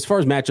 As far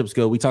as matchups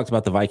go, we talked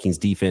about the Vikings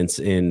defense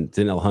and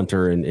Danielle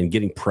Hunter and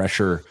getting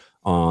pressure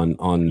on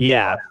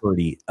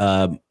Purdy.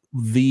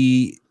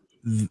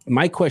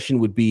 My question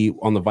would be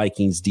on the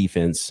Vikings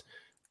defense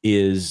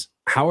is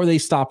how are they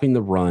stopping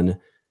the run?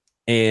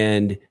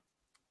 And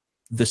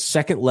the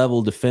second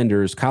level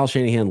defenders, Kyle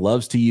Shanahan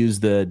loves to use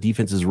the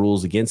defense's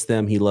rules against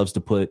them. He loves to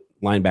put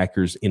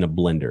linebackers in a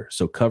blender.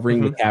 So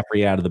covering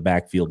McCaffrey out of the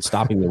backfield,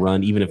 stopping the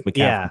run, even if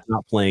McCaffrey's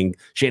not playing,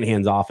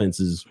 Shanahan's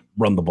offense is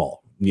run the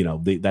ball. You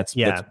know, that's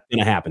going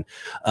to happen.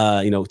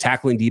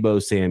 Tackling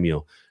Deebo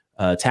Samuel,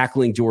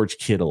 tackling George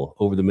Kittle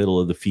over the middle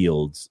of the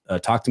field.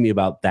 Talk to me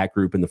about that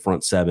group in the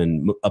front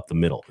seven, up the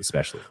middle,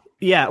 especially.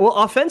 Yeah, well,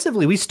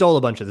 offensively, we stole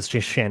a bunch of this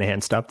Shanahan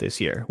stuff this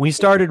year. We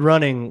started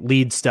running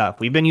lead stuff.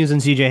 We've been using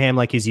CJ Ham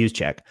like his use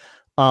check,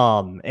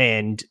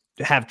 and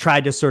have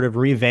tried to sort of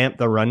revamp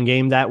the run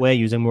game that way,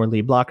 using more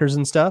lead blockers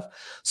and stuff.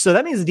 So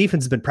that means the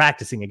defense has been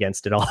practicing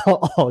against it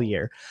all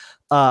year.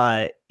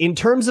 In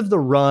terms of the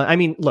run, I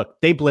mean, look,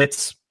 they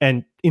blitz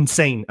an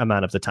insane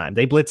amount of the time.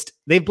 They've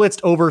blitzed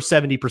over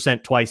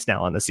 70% twice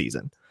now on the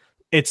season.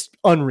 It's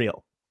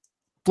unreal.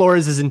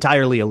 Flores is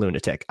entirely a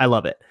lunatic. I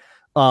love it.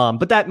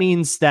 But that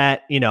means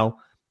that,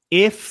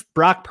 if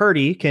Brock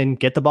Purdy can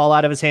get the ball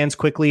out of his hands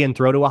quickly and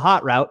throw to a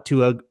hot route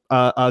to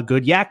a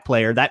good yak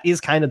player, that is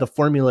kind of the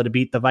formula to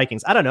beat the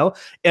Vikings. I don't know.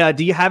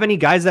 Do you have any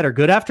guys that are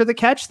good after the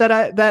catch that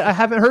I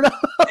haven't heard of?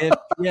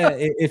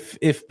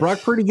 If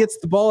Brock Purdy gets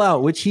the ball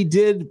out, which he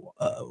did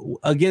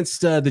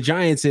against the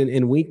Giants,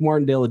 and Wink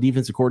Martindale, a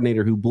defensive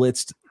coordinator who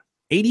blitzed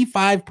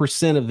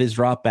 85% of his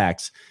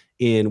dropbacks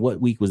in what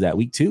week was that?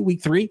 Week 2,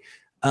 week 3?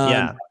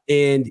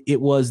 And it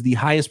was the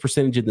highest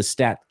percentage in the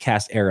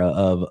StatCast era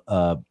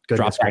of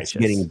dropbacks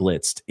getting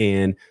blitzed.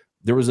 And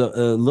there was a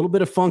little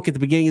bit of funk at the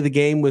beginning of the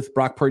game with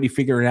Brock Purdy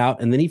figuring it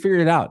out, and then he figured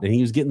it out, and he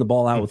was getting the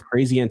ball out with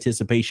crazy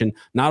anticipation,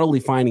 not only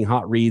finding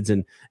hot reads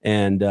and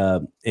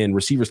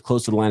receivers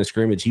close to the line of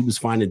scrimmage, he was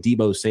finding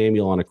Deebo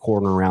Samuel on a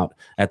corner route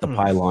at the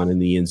pylon in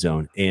the end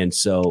zone. And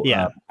so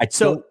I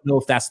don't know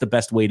if that's the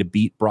best way to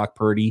beat Brock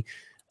Purdy.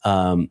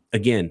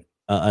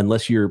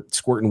 Unless you're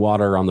squirting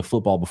water on the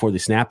football before they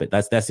snap it.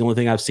 That's the only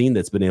thing I've seen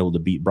that's been able to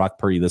beat Brock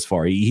Purdy this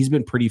far. He's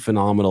been pretty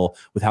phenomenal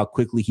with how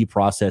quickly he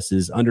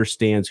processes,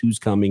 understands who's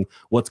coming,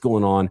 what's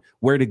going on,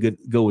 where to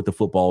go with the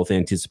football with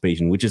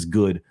anticipation, which is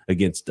good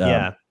against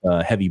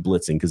heavy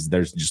blitzing because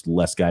there's just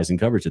less guys in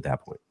coverage at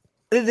that point.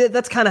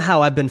 That's kind of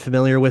how I've been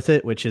familiar with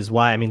it, which is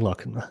why, I mean,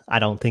 look, I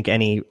don't think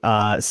any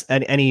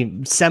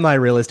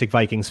semi-realistic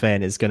Vikings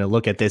fan is going to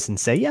look at this and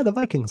say, yeah, the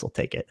Vikings will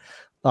take it.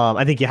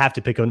 I think you have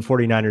to pick on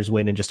 49ers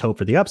win and just hope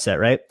for the upset,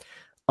 right?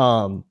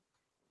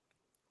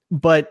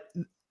 But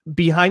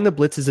behind the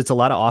blitzes, it's a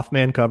lot of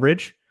off-man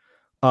coverage.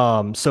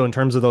 So in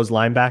terms of those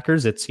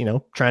linebackers, it's,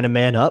 trying to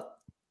man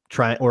up,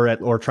 trying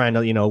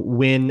to,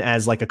 win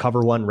as like a cover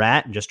one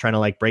rat and just trying to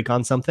like break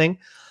on something.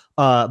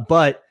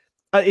 But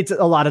it's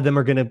a lot of them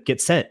are going to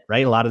get sent,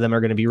 right? A lot of them are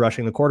going to be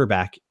rushing the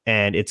quarterback,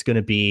 and it's going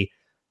to be,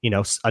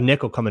 a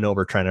nickel coming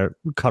over trying to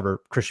cover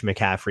Christian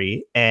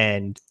McCaffrey,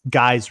 and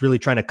guys really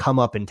trying to come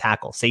up and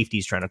tackle.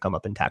 Safeties trying to come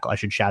up and tackle. I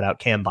should shout out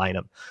Cam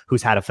Bynum,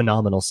 who's had a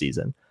phenomenal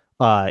season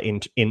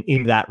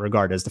in that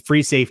regard as the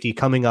free safety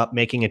coming up,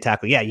 making a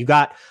tackle. Yeah, you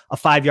got a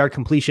 5-yard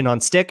completion on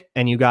stick,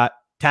 and you got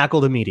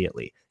tackled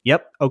immediately.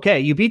 Yep.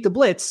 Okay, you beat the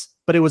blitz,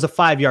 but it was a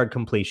 5-yard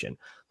completion.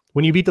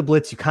 When you beat the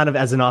blitz, you kind of,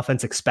 as an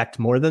offense, expect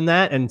more than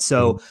that. And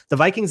so the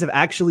Vikings have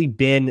actually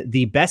been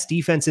the best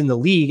defense in the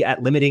league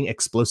at limiting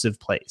explosive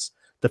plays,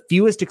 the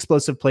fewest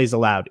explosive plays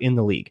allowed in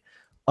the league.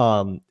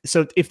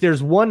 So if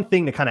there's one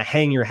thing to kind of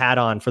hang your hat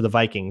on for the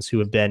Vikings, who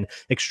have been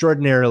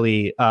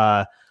extraordinarily,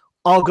 I'll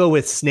go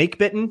with snake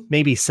bitten,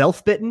 maybe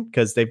self-bitten,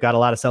 because they've got a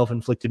lot of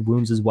self-inflicted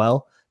wounds as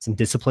well, some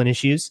discipline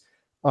issues.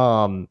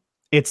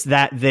 It's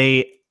that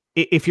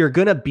if you're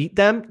going to beat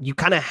them, you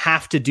kind of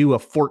have to do a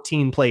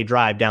 14-play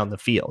drive down the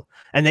field.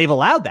 And they've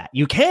allowed that.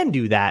 You can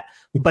do that,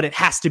 but it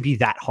has to be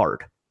that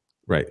hard.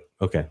 Right.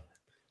 Okay.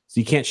 So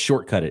you can't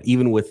shortcut it,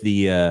 even with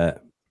the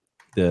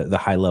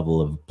high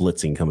level of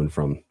blitzing coming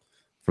from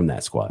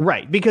that squad.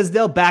 Right, because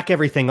they'll back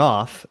everything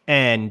off,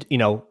 and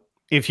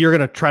if you're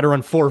going to try to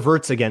run 4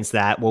 verts against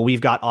that, well,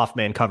 we've got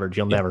off-man coverage.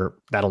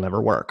 That'll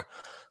never work.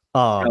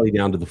 Rally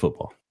down to the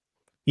football.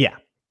 Yeah,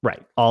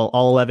 right. All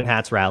 11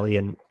 hats rally,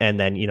 and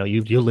then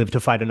you live to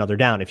fight another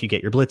down if you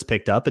get your blitz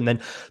picked up, and then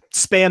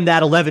spam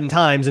that 11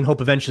 times and hope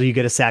eventually you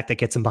get a sack that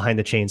gets them behind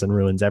the chains and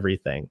ruins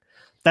everything.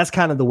 That's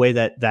kind of the way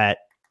that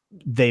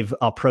they've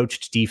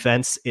approached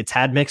defense. It's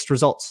had mixed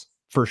results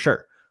for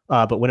sure,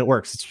 but when it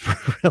works,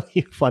 it's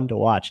really fun to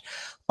watch.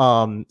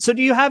 So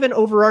do you have an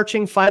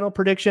overarching final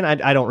prediction?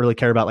 I don't really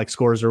care about like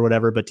scores or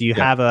whatever, but do you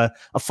have a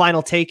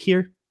final take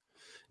here?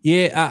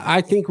 Yeah,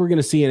 I think we're going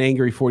to see an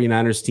angry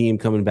 49ers team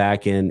coming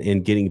back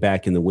and getting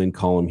back in the win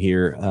column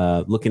here.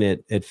 Looking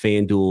at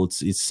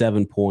FanDuel, it's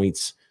 7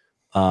 points.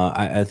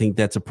 I think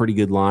that's a pretty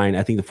good line.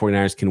 I think the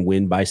 49ers can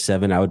win by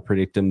 7. I would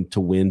predict them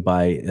to win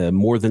by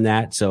more than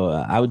that. So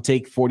I would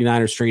take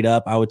 49ers straight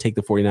up. I would take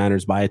the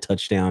 49ers by a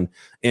touchdown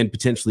and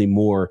potentially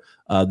more.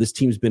 This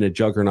team's been a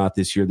juggernaut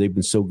this year. They've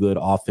been so good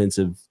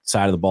offensive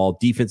side of the ball,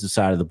 defensive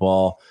side of the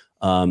ball.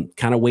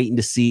 Kind of waiting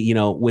to see,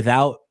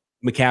 without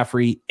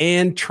McCaffrey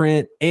and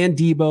Trent and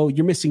Debo,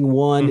 you're missing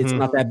one. It's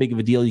not that big of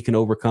a deal. You can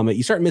overcome it.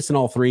 You start missing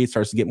all 3, it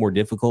starts to get more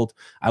difficult.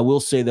 I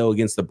will say, though,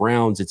 against the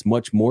Browns, it's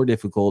much more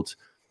difficult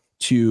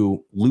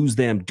to lose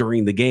them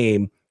during the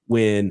game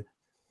when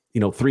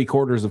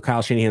 3/4 of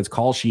Kyle Shanahan's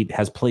call sheet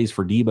has plays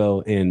for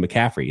Debo and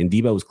McCaffrey, and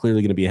Debo is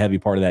clearly going to be a heavy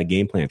part of that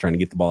game plan, trying to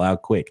get the ball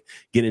out quick,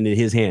 get it into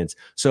his hands.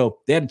 So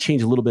they had to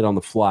change a little bit on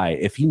the fly.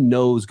 If he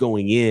knows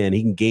going in,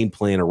 he can game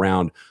plan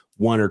around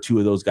 1 or 2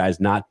 of those guys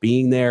not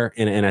being there,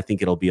 and I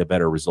think it'll be a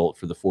better result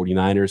for the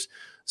 49ers.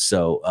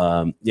 So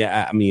I'm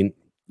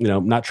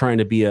not trying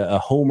to be a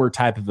homer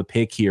type of a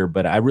pick here,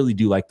 but I really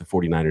do like the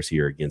 49ers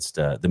here against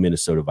the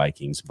Minnesota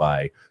Vikings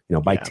by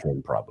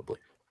 10 probably.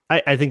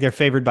 I think they're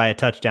favored by a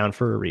touchdown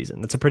for a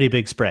reason. That's a pretty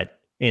big spread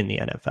in the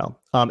NFL.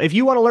 If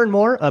you want to learn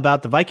more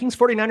about the Vikings,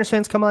 49ers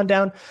fans, come on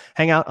down,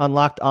 hang out on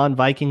Locked On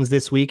Vikings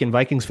this week, and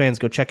Vikings fans,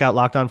 go check out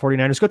Locked On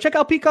 49ers. Go check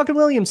out Peacock and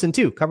Williamson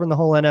too, covering the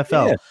whole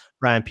NFL. Yeah.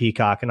 Ryan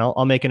Peacock, and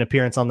I'll make an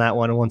appearance on that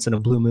one once in a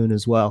blue moon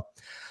as well.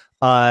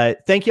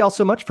 Thank you all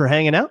so much for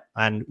hanging out,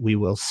 and we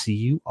will see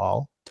you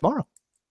all tomorrow.